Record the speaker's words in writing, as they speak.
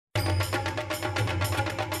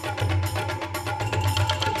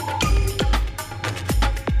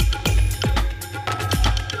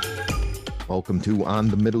Welcome to On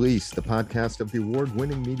the Middle East, the podcast of the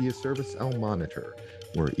award-winning media service Al Monitor,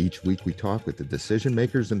 where each week we talk with the decision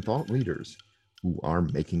makers and thought leaders who are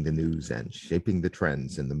making the news and shaping the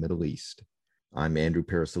trends in the Middle East. I'm Andrew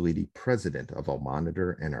Parasiliti, president of Al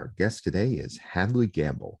Monitor, and our guest today is Hadley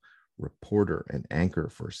Gamble, reporter and anchor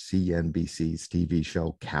for CNBC's TV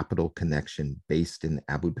show Capital Connection, based in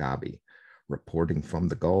Abu Dhabi. Reporting from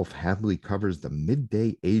the Gulf, Hadley covers the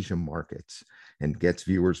midday Asia markets and gets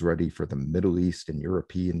viewers ready for the Middle East and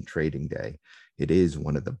European trading day. It is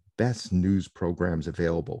one of the best news programs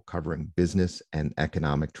available, covering business and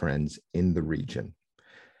economic trends in the region.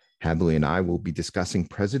 Hadley and I will be discussing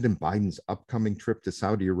President Biden's upcoming trip to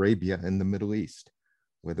Saudi Arabia and the Middle East,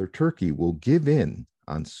 whether Turkey will give in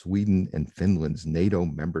on Sweden and Finland's NATO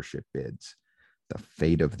membership bids, the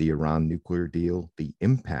fate of the Iran nuclear deal, the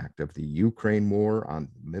impact of the Ukraine war on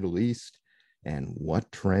the Middle East, and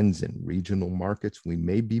what trends in regional markets we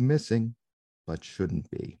may be missing, but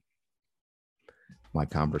shouldn't be. My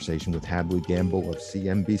conversation with Hadley Gamble of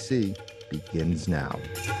CNBC begins now.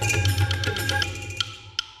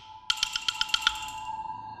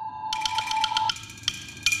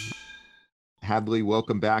 Hadley,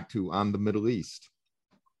 welcome back to On the Middle East.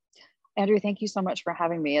 Andrew, thank you so much for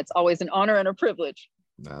having me. It's always an honor and a privilege.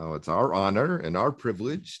 No, it's our honor and our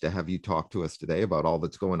privilege to have you talk to us today about all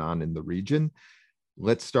that's going on in the region.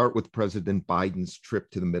 Let's start with President Biden's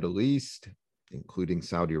trip to the Middle East, including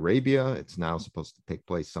Saudi Arabia. It's now supposed to take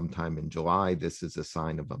place sometime in July. This is a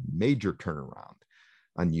sign of a major turnaround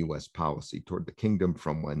on U.S. policy toward the kingdom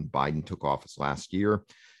from when Biden took office last year.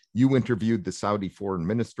 You interviewed the Saudi Foreign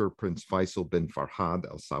Minister, Prince Faisal bin Farhad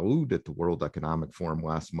Al Saud, at the World Economic Forum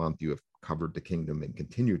last month. You have covered the kingdom and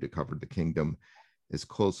continue to cover the kingdom as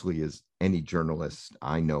closely as any journalist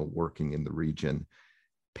I know working in the region.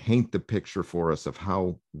 Paint the picture for us of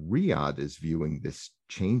how Riyadh is viewing this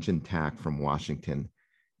change in tack from Washington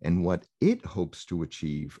and what it hopes to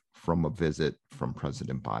achieve from a visit from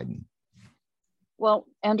President Biden. Well,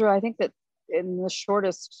 Andrew, I think that in the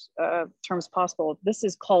shortest terms possible, this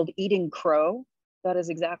is called eating crow. That is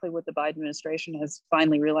exactly what the Biden administration has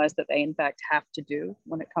finally realized that they in fact have to do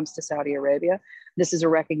when it comes to Saudi Arabia. This is a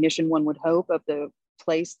recognition, one would hope, of the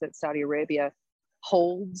place that Saudi Arabia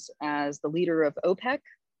holds as the leader of OPEC,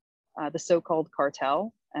 the so-called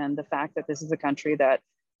cartel, and the fact that this is a country that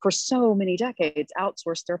for so many decades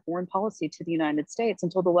outsourced their foreign policy to the United States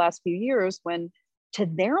until the last few years when, to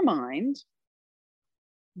their mind,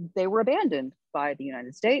 they were abandoned by the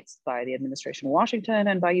United States, by the administration of Washington,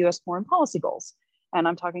 and by US foreign policy goals. And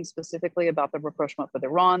I'm talking specifically about the rapprochement with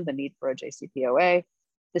Iran, the need for a JCPOA.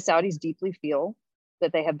 The Saudis deeply feel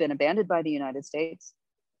that they have been abandoned by the United States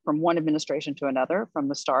from one administration to another from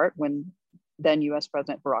the start, when then US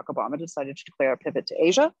President Barack Obama decided to declare a pivot to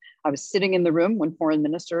Asia. I was sitting in the room when foreign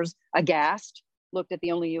ministers, aghast, looked at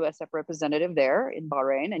the only US representative there in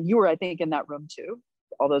Bahrain. And you were, I think, in that room too,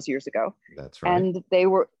 all those years ago. That's right. And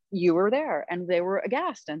you were there, and they were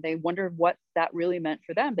aghast, and they wondered what that really meant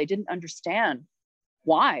for them. They didn't understand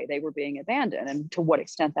why they were being abandoned and to what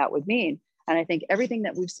extent that would mean. And I think everything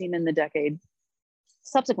that we've seen in the decade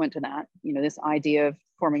subsequent to that, this idea of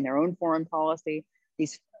forming their own foreign policy,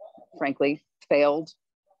 these frankly failed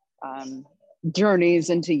journeys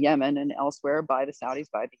into Yemen and elsewhere by the Saudis,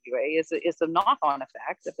 by the UAE, is a knock-on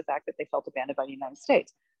effect of the fact that they felt abandoned by the United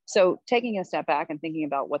States. So taking a step back and thinking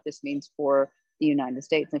about what this means for the United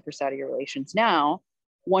States and for Saudi relations now,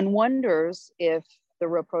 one wonders if the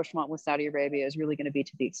rapprochement with Saudi Arabia is really going to be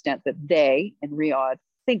to the extent that they in Riyadh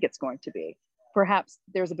think it's going to be. Perhaps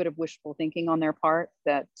there's a bit of wishful thinking on their part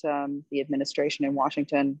that the administration in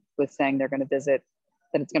Washington was saying they're going to visit,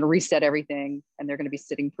 that it's going to reset everything and they're going to be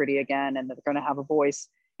sitting pretty again and that they're going to have a voice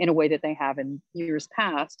in a way that they have in years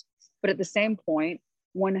past. But at the same point,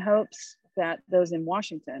 one hopes that those in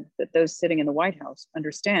Washington, that those sitting in the White House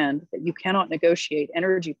understand that you cannot negotiate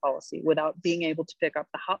energy policy without being able to pick up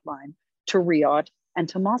the hotline to Riyadh and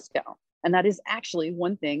to Moscow. And that is actually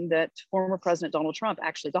one thing that former President Donald Trump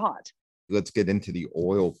actually got. Let's get into the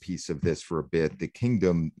oil piece of this for a bit. The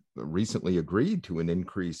kingdom recently agreed to an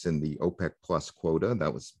increase in the OPEC plus quota.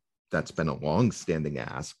 That's been a long-standing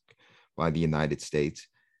ask by the United States.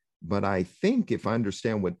 But I think, if I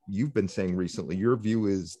understand what you've been saying recently, your view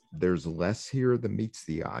is there's less here than meets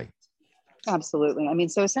the eye. Absolutely. I mean,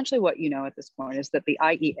 so essentially what you know at this point is that the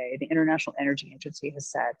IEA, the International Energy Agency, has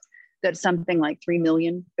said that something like 3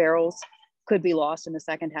 million barrels could be lost in the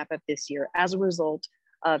second half of this year as a result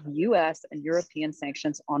of US and European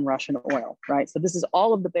sanctions on Russian oil, right? So this is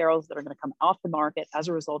all of the barrels that are going to come off the market as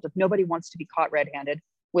a result of nobody wants to be caught red-handed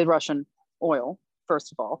with Russian oil,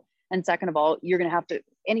 first of all. And second of all, you're going to have to,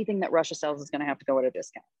 anything that Russia sells is going to have to go at a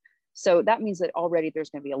discount. So that means that already there's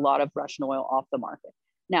going to be a lot of Russian oil off the market.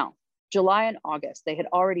 Now, July and August, they had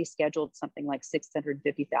already scheduled something like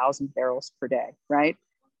 650,000 barrels per day, right?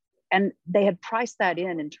 And they had priced that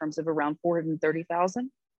in terms of around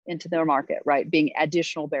 430,000 into their market, right? Being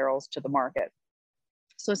additional barrels to the market.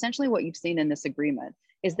 So essentially what you've seen in this agreement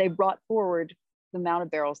is they brought forward the amount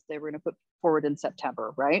of barrels they were going to put forward in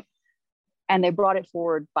September, right? And they brought it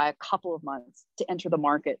forward by a couple of months to enter the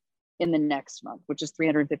market in the next month, which is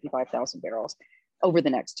 355,000 barrels over the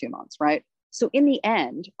next 2 months, right? So in the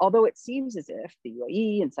end, although it seems as if the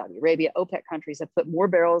UAE and Saudi Arabia, OPEC countries have put more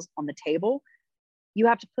barrels on the table, you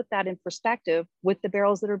have to put that in perspective with the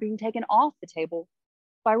barrels that are being taken off the table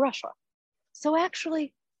by Russia. So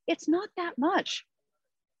actually, it's not that much.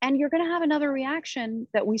 And you're going to have another reaction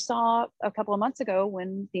that we saw a couple of months ago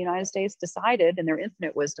when the United States decided in their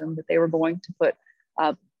infinite wisdom that they were going to put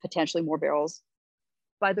potentially more barrels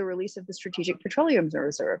by the release of the Strategic Petroleum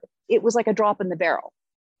Reserve. It was like a drop in the barrel.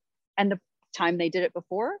 And the time they did it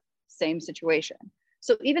before, same situation.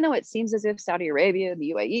 So even though it seems as if Saudi Arabia and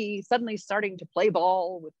the UAE suddenly starting to play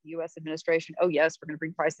ball with the US administration, oh yes, we're going to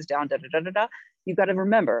bring prices down, da, da, da, da, da. You've got to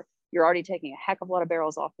remember, you're already taking a heck of a lot of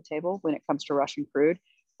barrels off the table when it comes to Russian crude.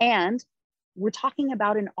 And we're talking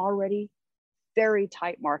about an already very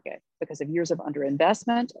tight market because of years of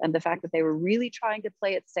underinvestment and the fact that they were really trying to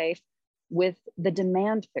play it safe with the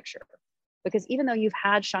demand picture. Because even though you've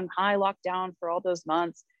had Shanghai locked down for all those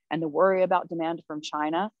months and the worry about demand from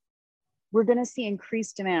China, we're going to see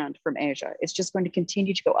increased demand from Asia. It's just going to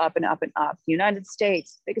continue to go up and up and up. The United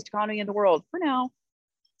States, biggest economy in the world, for now,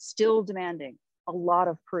 still demanding a lot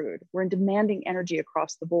of crude. We're demanding energy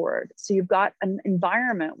across the board. So you've got an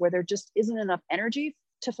environment where there just isn't enough energy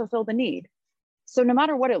to fulfill the need. So no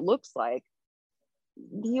matter what it looks like,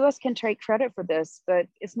 the US can take credit for this, but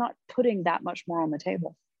it's not putting that much more on the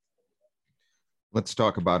table. Let's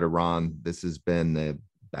talk about Iran. This has been a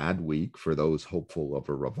bad week for those hopeful of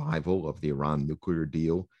a revival of the Iran nuclear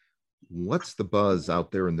deal. What's the buzz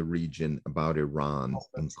out there in the region about Iran,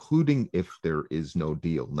 including if there is no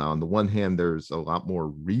deal? Now, on the one hand, there's a lot more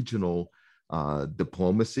regional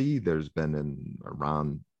diplomacy. There's been an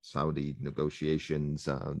Iran-Saudi negotiations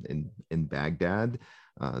in Baghdad.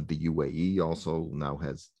 The UAE also now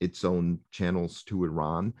has its own channels to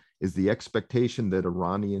Iran. Is the expectation that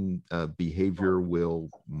Iranian behavior will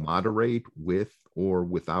moderate with or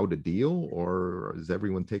without a deal, or is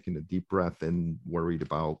everyone taking a deep breath and worried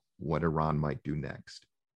about what Iran might do next?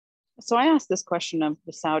 So I asked this question of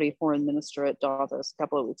the Saudi foreign minister at Davos a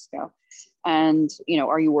couple of weeks ago. And,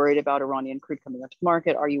 are you worried about Iranian crude coming onto the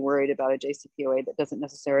market? Are you worried about a JCPOA that doesn't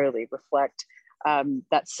necessarily reflect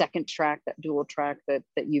that second track, that dual track that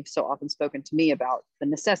you've so often spoken to me about, the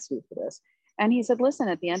necessity for this? And he said, listen,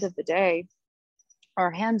 at the end of the day,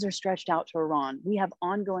 our hands are stretched out to Iran. We have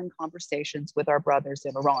ongoing conversations with our brothers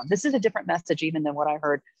in Iran. This is a different message even than what I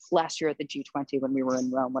heard last year at the G20 when we were in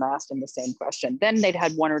Rome, when I asked him the same question. Then they'd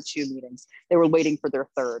had 1 or 2 meetings. They were waiting for their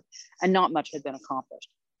third, and not much had been accomplished.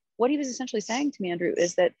 What he was essentially saying to me, Andrew,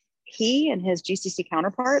 is that he and his GCC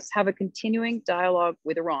counterparts have a continuing dialogue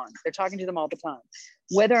with Iran. They're talking to them all the time.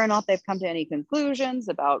 Whether or not they've come to any conclusions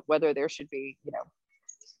about whether there should be,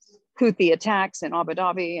 Houthi attacks in Abu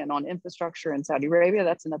Dhabi and on infrastructure in Saudi Arabia,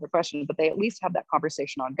 that's another question, but they at least have that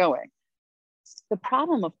conversation ongoing. The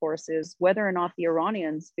problem, of course, is whether or not the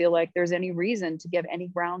Iranians feel like there's any reason to give any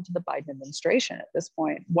ground to the Biden administration at this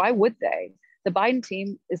point. Why would they? The Biden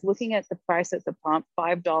team is looking at the price at the pump,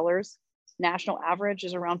 $5. National average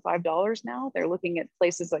is around $5 now. They're looking at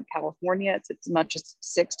places like California, it's as much as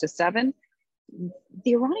 6 to 7.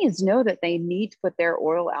 The Iranians know that they need to put their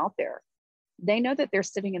oil out there. They know that they're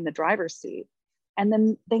sitting in the driver's seat. And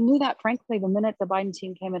then they knew that, frankly, the minute the Biden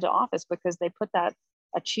team came into office, because they put that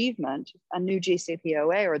achievement, a new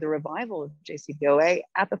JCPOA or the revival of JCPOA,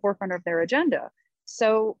 at the forefront of their agenda.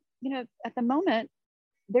 So, at the moment,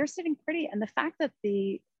 they're sitting pretty. And the fact that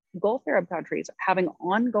the Gulf Arab countries are having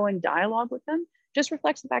ongoing dialogue with them just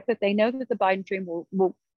reflects the fact that they know that the Biden team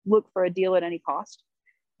will look for a deal at any cost.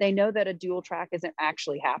 They know that a dual track isn't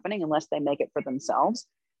actually happening unless they make it for themselves.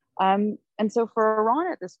 And so for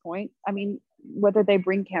Iran at this point, whether they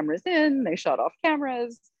bring cameras in, they shut off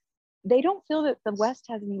cameras, they don't feel that the West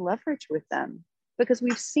has any leverage with them, because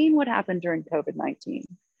we've seen what happened during COVID-19.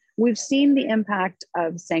 We've seen the impact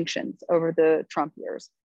of sanctions over the Trump years.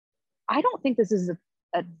 I don't think this is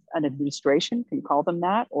an administration, can call them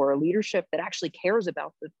that, or a leadership that actually cares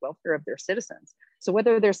about the welfare of their citizens. So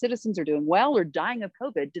whether their citizens are doing well or dying of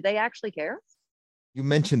COVID, do they actually care? You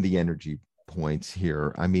mentioned the energy points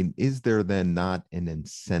here. Is there then not an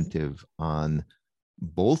incentive on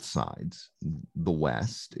both sides, the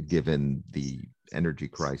West, given the energy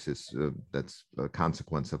crisis that's a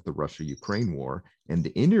consequence of the Russia-Ukraine war, and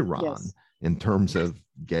in Iran, Yes. in terms of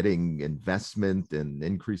getting investment and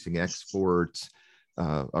increasing exports,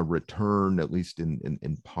 a return, at least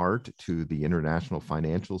in part, to the international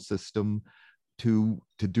financial system to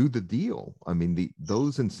do the deal. I mean,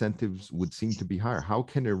 those incentives would seem to be higher. How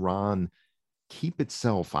can Iran keep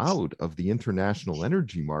itself out of the international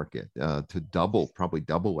energy market to probably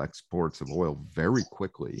double exports of oil very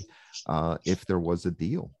quickly if there was a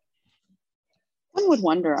deal? One would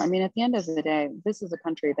wonder. I mean, at the end of the day, this is a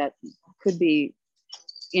country that could be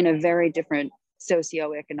in a very different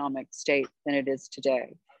socioeconomic state than it is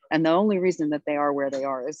today. And the only reason that they are where they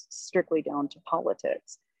are is strictly down to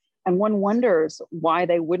politics. And one wonders why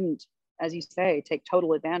they wouldn't, as you say, take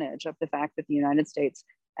total advantage of the fact that the United States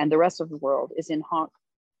and the rest of the world is in hock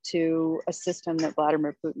to a system that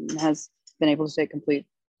Vladimir Putin has been able to take complete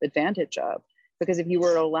advantage of. Because if you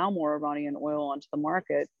were to allow more Iranian oil onto the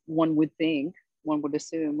market, one would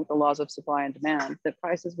assume with the laws of supply and demand that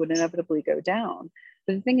prices would inevitably go down.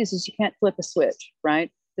 But the thing is you can't flip a switch,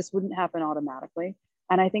 right? This wouldn't happen automatically.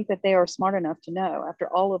 And I think that they are smart enough to know, after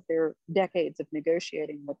all of their decades of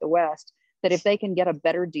negotiating with the West, that if they can get a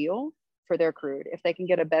better deal for their crude, if they can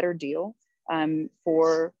get a better deal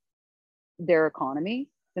for their economy,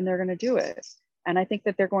 then they're going to do it. And I think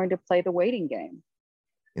that they're going to play the waiting game.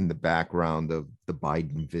 In the background of the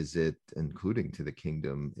Biden visit, including to the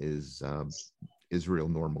kingdom, is Israel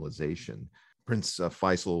normalization. Prince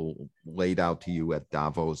Faisal laid out to you at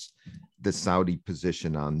Davos the Saudi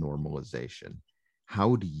position on normalization.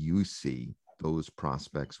 How do you see those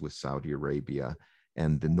prospects with Saudi Arabia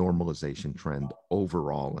and the normalization trend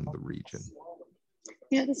overall in the region?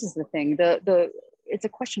 Yeah, this is the thing. It's a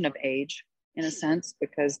question of age, in a sense,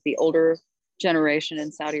 because the older generation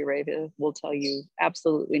in Saudi Arabia will tell you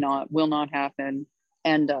absolutely not, will not happen.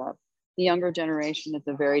 And the younger generation is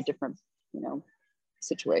a very different,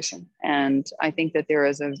 situation. And I think that there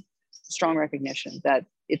is a strong recognition that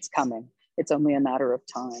it's coming. It's only a matter of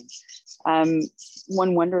time.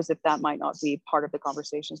 One wonders if that might not be part of the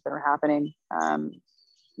conversations that are happening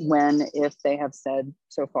if they have said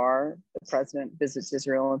so far, the president visits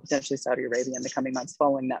Israel and potentially Saudi Arabia in the coming months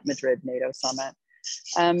following that Madrid NATO summit.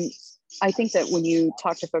 I think that when you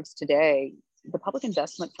talk to folks today, the Public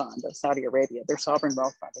Investment Fund of Saudi Arabia, their sovereign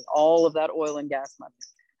wealth funding, all of that oil and gas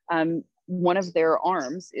money, one of their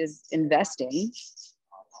arms is investing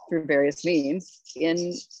through various means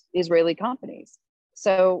in Israeli companies.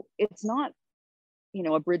 So it's not,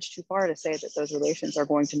 a bridge too far to say that those relations are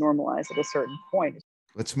going to normalize at a certain point.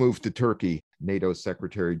 Let's move to Turkey. NATO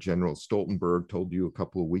Secretary General Stoltenberg told you a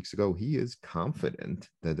couple of weeks ago he is confident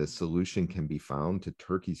that a solution can be found to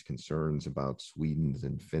Turkey's concerns about Sweden's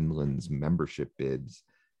and Finland's membership bids.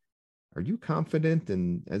 Are you confident?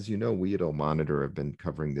 And as you know, we at Oil Monitor have been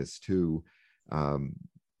covering this too.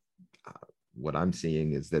 What I'm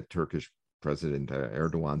seeing is that Turkish President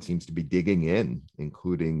Erdogan seems to be digging in,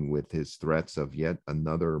 including with his threats of yet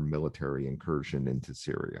another military incursion into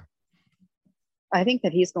Syria. I think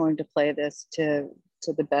that he's going to play this to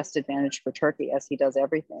the best advantage for Turkey, as he does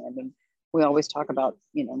everything. I mean, we always talk about,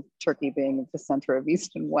 Turkey being the center of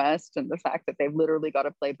East and West, and the fact that they've literally got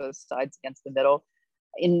to play both sides against the middle.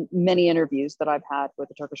 In many interviews that I've had with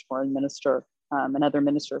the Turkish foreign minister and other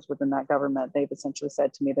ministers within that government, they've essentially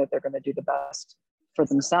said to me that they're going to do the best for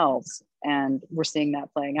themselves. And we're seeing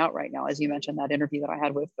that playing out right now. As you mentioned, that interview that I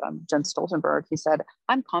had with Jens Stoltenberg, he said,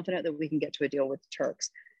 I'm confident that we can get to a deal with the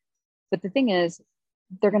Turks. But the thing is,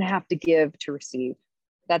 they're going to have to give to receive.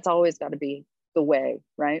 That's always got to be the way,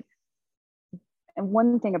 right? And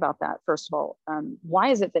one thing about that, first of all, why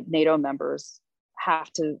is it that NATO members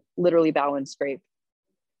have to literally bow and scrape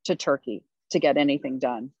to Turkey to get anything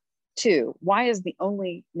done? Two, why is the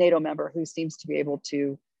only NATO member who seems to be able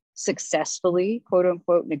to successfully, quote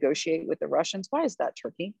unquote, negotiate with the Russians, why is that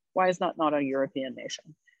Turkey? Why is that not a European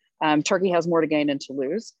nation? Turkey has more to gain and to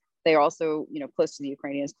lose. They are also, close to the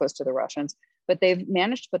Ukrainians, close to the Russians, but they've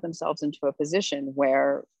managed to put themselves into a position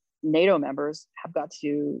where NATO members have got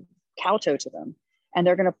to kowtow to them, and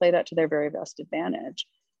they're going to play that to their very best advantage.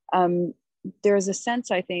 There's a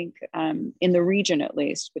sense, I think, in the region, at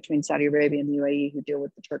least, between Saudi Arabia and the UAE, who deal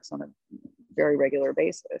with the Turks on a very regular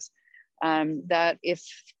basis, that if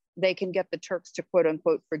they can get the Turks to, quote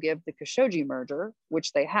unquote, forgive the Khashoggi merger,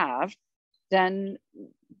 which they have, then,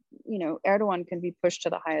 Erdogan can be pushed to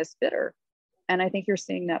the highest bidder. And I think you're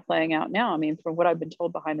seeing that playing out now. I mean, from what I've been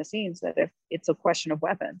told behind the scenes, that if it's a question of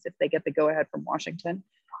weapons, if they get the go-ahead from Washington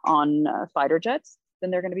on fighter jets, then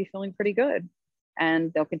they're going to be feeling pretty good.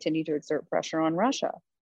 And they'll continue to exert pressure on Russia.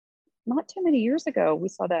 Not too many years ago, we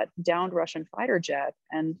saw that downed Russian fighter jet,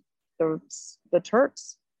 and the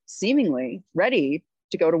Turks seemingly ready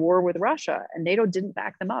to go to war with Russia, and NATO didn't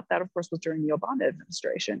back them up. That, of course, was during the Obama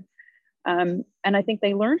administration. And I think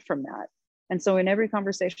they learned from that. And so in every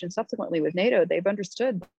conversation subsequently with NATO, they've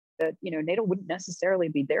understood that, NATO wouldn't necessarily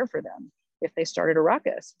be there for them if they started a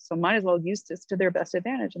ruckus. So might as well use this to their best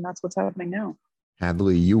advantage. And that's what's happening now.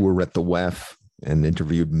 Hadley, you were at the WEF and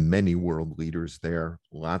interviewed many world leaders there.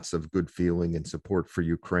 Lots of good feeling and support for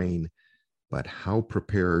Ukraine. But how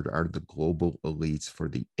prepared are the global elites for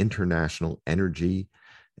the international energy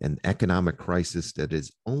and economic crisis that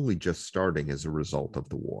is only just starting as a result of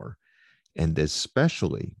the war? And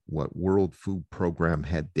especially what World Food Program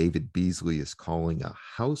head David Beasley is calling a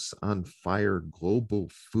house on fire global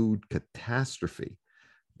food catastrophe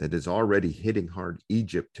that is already hitting hard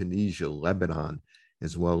Egypt, Tunisia, Lebanon,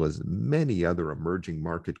 as well as many other emerging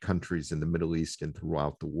market countries in the Middle East and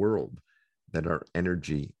throughout the world that are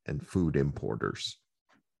energy and food importers.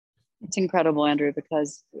 It's incredible, Andrew,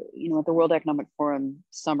 because, at the World Economic Forum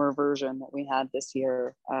summer version that we had this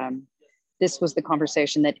year, this was the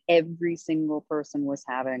conversation that every single person was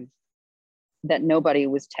having, that nobody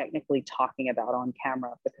was technically talking about on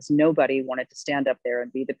camera, because nobody wanted to stand up there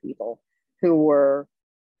and be the people who were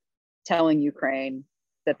telling Ukraine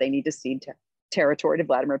that they need to cede territory to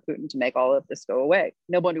Vladimir Putin to make all of this go away.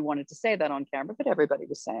 Nobody wanted to say that on camera, but everybody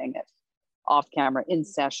was saying it off camera, in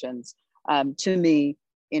sessions, to me,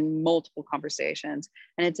 in multiple conversations.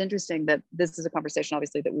 And it's interesting that this is a conversation,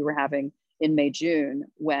 obviously, that we were having in May, June,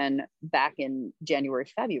 when back in January,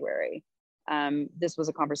 February, this was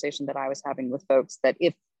a conversation that I was having with folks, that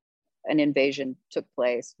if an invasion took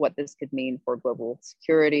place, what this could mean for global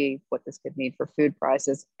security, what this could mean for food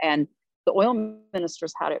prices. And the oil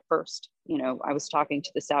ministers had it first. I was talking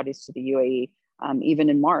to the Saudis, to the UAE, even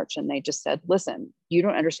in March, and they just said, listen, you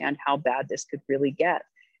don't understand how bad this could really get.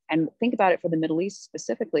 And think about it for the Middle East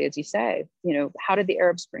specifically, as you say, how did the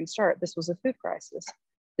Arab Spring start? This was a food crisis.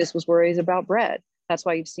 This was worries about bread. That's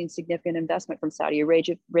why you've seen significant investment from Saudi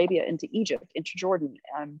Arabia into Egypt, into Jordan.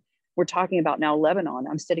 We're talking about now Lebanon.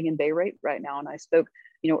 I'm sitting in Beirut right now, and I spoke,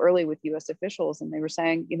 early with U.S. officials, and they were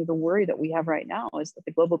saying, the worry that we have right now is that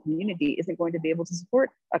the global community isn't going to be able to support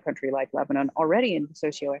a country like Lebanon, already in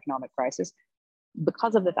socioeconomic crisis,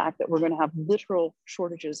 because of the fact that we're going to have literal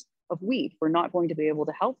shortages of wheat. We're not going to be able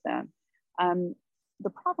to help them. The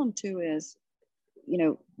problem too is,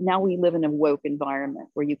 now we live in a woke environment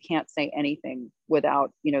where you can't say anything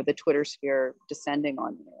without, the Twitter sphere descending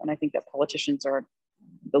on you. And I think that politicians are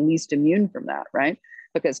the least immune from that, right?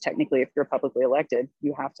 Because technically, if you're publicly elected,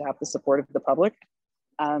 you have to have the support of the public.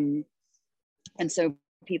 And so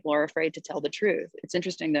people are afraid to tell the truth. It's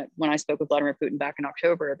interesting that when I spoke with Vladimir Putin back in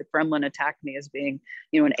October, the Kremlin attacked me as being,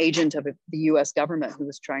 an agent of the US government who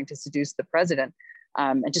was trying to seduce the president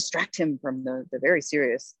and distract him from the very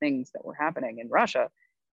serious things that were happening in Russia.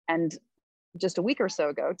 And just a week or so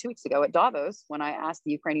ago, 2 weeks ago at Davos, when I asked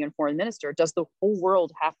the Ukrainian foreign minister, does the whole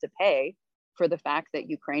world have to pay for the fact that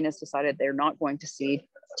Ukraine has decided they're not going to cede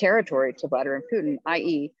territory to Vladimir Putin,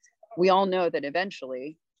 i.e., we all know that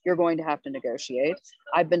eventually you're going to have to negotiate.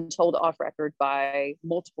 I've been told off record by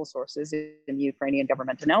multiple sources in the Ukrainian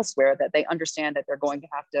government and elsewhere that they understand that they're going to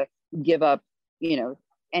have to give up,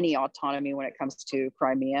 any autonomy when it comes to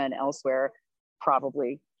Crimea and elsewhere,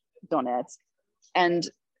 probably Donetsk. And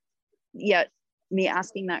yet me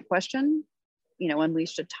asking that question,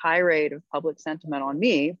 unleashed a tirade of public sentiment on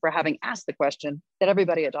me for having asked the question that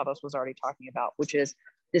everybody at Davos was already talking about, which is,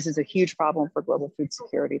 this is a huge problem for global food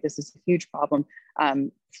security. This is a huge problem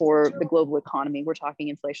for the global economy. We're talking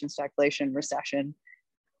inflation, stagflation, recession.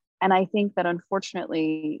 And I think that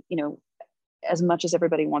unfortunately, as much as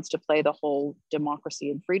everybody wants to play the whole democracy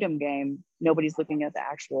and freedom game, nobody's looking at the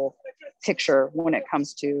actual picture when it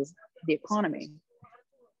comes to the economy.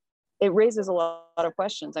 It raises a lot of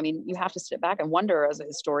questions. I mean, you have to sit back and wonder as a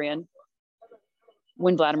historian,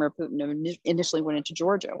 when Vladimir Putin initially went into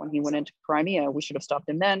Georgia, when he went into Crimea, we should have stopped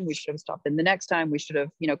him then. We should have stopped him the next time. We should have,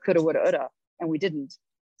 coulda, woulda, woulda, and we didn't.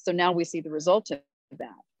 So now we see the result of that.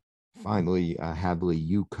 Finally, Hadley,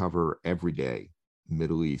 you cover every day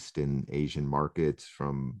Middle East and Asian markets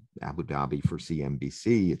from Abu Dhabi for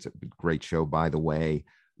CNBC. It's a great show, by the way.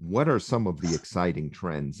 What are some of the exciting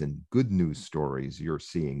trends and good news stories you're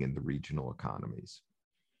seeing in the regional economies?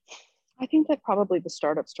 I think that probably the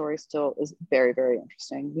startup story still is very, very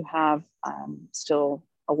interesting. You have still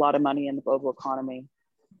a lot of money in the global economy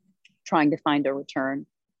trying to find a return.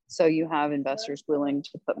 So you have investors willing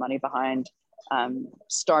to put money behind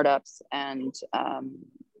startups and,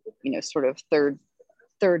 sort of third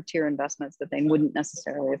third tier investments that they wouldn't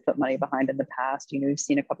necessarily have put money behind in the past. We've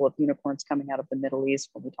seen a couple of unicorns coming out of the Middle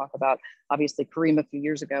East when we talk about, obviously, Kareem a few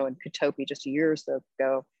years ago and Kotopi just a year or so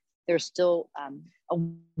ago. There's still a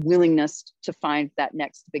willingness to find that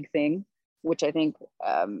next big thing, which I think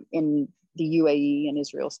in the UAE and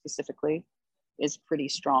Israel specifically is pretty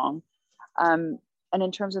strong. And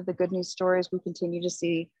in terms of the good news stories, we continue to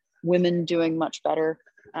see women doing much better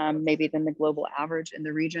maybe than the global average in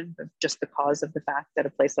the region, but just because of the fact that a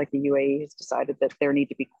place like the UAE has decided that there need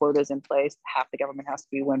to be quotas in place, half the government has to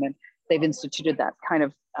be women. They've instituted that kind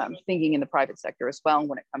of thinking in the private sector as well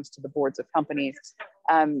when it comes to the boards of companies.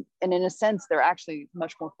 And in a sense, they're actually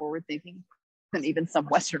much more forward thinking than even some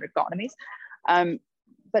Western economies,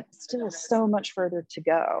 but still so much further to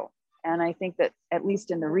go. And I think that at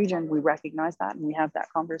least in the region, we recognize that and we have that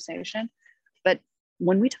conversation. But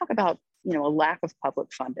when we talk about a lack of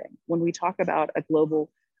public funding, when we talk about a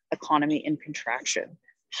global economy in contraction,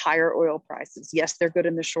 higher oil prices, yes, they're good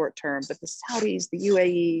in the short term, but the Saudis, the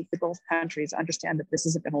UAE, the Gulf countries understand that this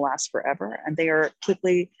isn't going to last forever. And they are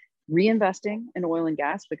quickly reinvesting in oil and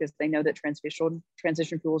gas because they know that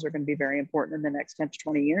transition fuels are going to be very important in the next 10 to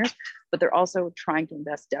 20 years. But they're also trying to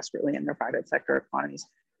invest desperately in their private sector economies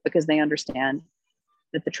because they understand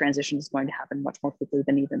that the transition is going to happen much more quickly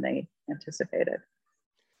than even they anticipated.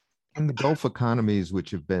 And the Gulf economies,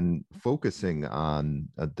 which have been focusing on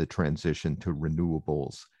the transition to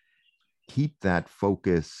renewables, keep that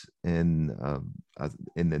focus in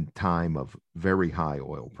the time of very high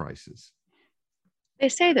oil prices. They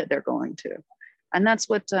say that they're going to. And that's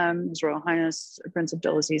what His Royal Highness Prince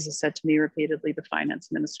Abdulaziz has said to me repeatedly. The finance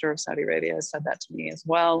minister of Saudi Arabia has said that to me as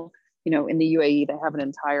well. In the UAE, they have an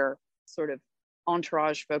entire sort of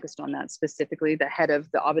entourage focused on that specifically. The head of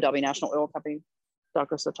the Abu Dhabi National Oil Company,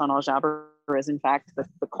 Dr. Sultan Al Jaber, is in fact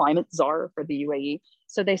the climate czar for the UAE.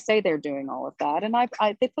 So they say they're doing all of that. And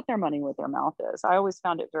they put their money where their mouth is. I always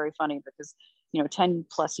found it very funny because, 10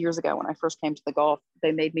 plus years ago, when I first came to the Gulf,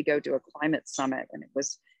 they made me go to a climate summit. And it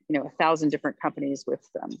was, 1,000 different companies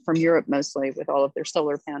from Europe, mostly, with all of their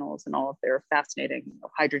solar panels and all of their fascinating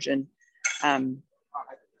hydrogen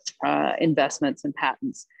investments and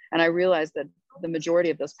patents. And I realized that the majority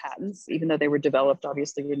of those patents, even though they were developed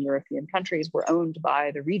obviously in European countries, were owned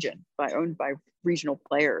by the region, owned by regional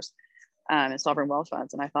players and sovereign wealth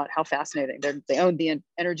funds. And I thought, how fascinating. They own the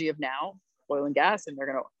energy of now, oil and gas, and they're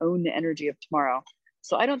going to own the energy of tomorrow.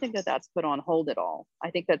 So I don't think that that's put on hold at all. I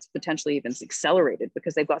think that's potentially even accelerated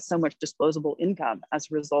because they've got so much disposable income as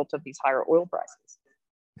a result of these higher oil prices.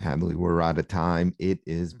 Hadley, we're out of time. It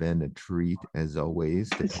has been a treat, as always,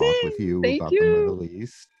 to talk with you about the Middle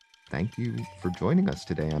East. Thank you for joining us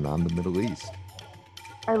today on the Middle East.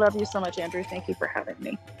 I love you so much, Andrew. Thank you for having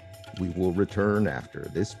me. We will return after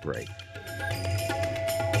this break.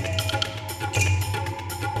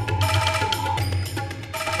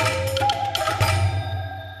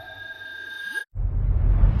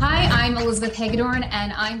 Hi, I'm Elizabeth Hagedorn,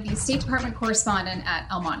 and I'm the State Department correspondent at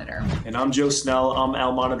Al Monitor. And I'm Joe Snell. I'm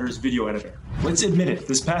Al Monitor's video editor. Let's admit it,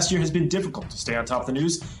 this past year has been difficult to stay on top of the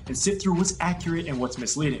news and sift through what's accurate and what's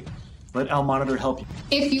misleading. Let Al Monitor help you.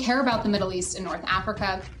 If you care about the Middle East and North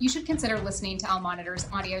Africa, you should consider listening to Al Monitor's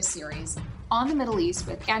audio series, On the Middle East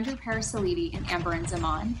with Andrew Parasalidi and Amber and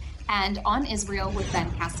Zaman, and On Israel with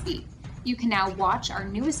Ben Caspi. You can now watch our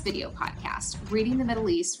newest video podcast, Reading the Middle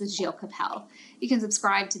East with Gilles Capel. You can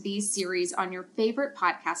subscribe to these series on your favorite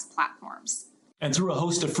podcast platforms. And through a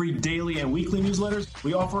host of free daily and weekly newsletters,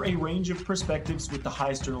 we offer a range of perspectives with the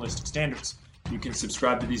highest journalistic standards. You can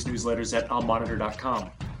subscribe to these newsletters at almonitor.com.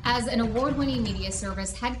 As an award-winning media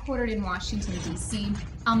service headquartered in Washington, D.C.,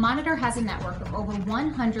 Al Monitor has a network of over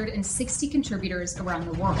 160 contributors around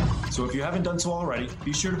the world. So if you haven't done so already,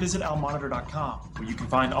 be sure to visit almonitor.com, where you can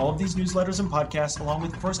find all of these newsletters and podcasts along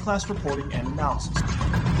with first-class reporting and analysis.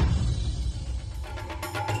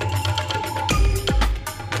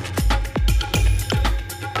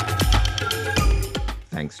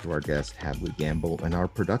 Thanks to our guest, Hadley Gamble, and our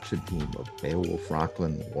production team of Beowulf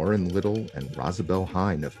Rockland, Lauren Little, and Rosabelle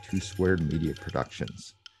Hine of Two Squared Media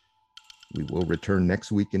Productions. We will return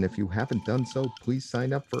next week, and if you haven't done so, please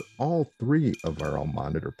sign up for all 3 of our Al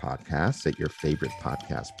Monitor podcasts at your favorite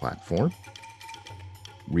podcast platform.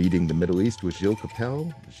 Reading the Middle East with Gilles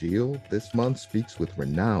Capel. Gilles this month speaks with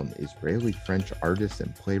renowned Israeli-French artist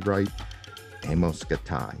and playwright Amos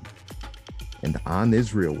Gattai. And On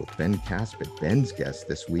Israel with Ben Caspit. Ben's guest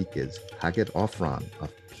this week is Haggett Ofran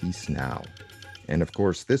of Peace Now. And of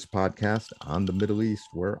course, this podcast, On the Middle East,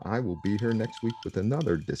 where I will be here next week with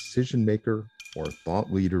another decision maker or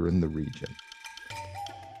thought leader in the region.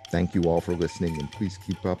 Thank you all for listening, and please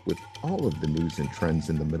keep up with all of the news and trends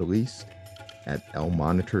in the Middle East at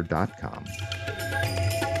lmonitor.com.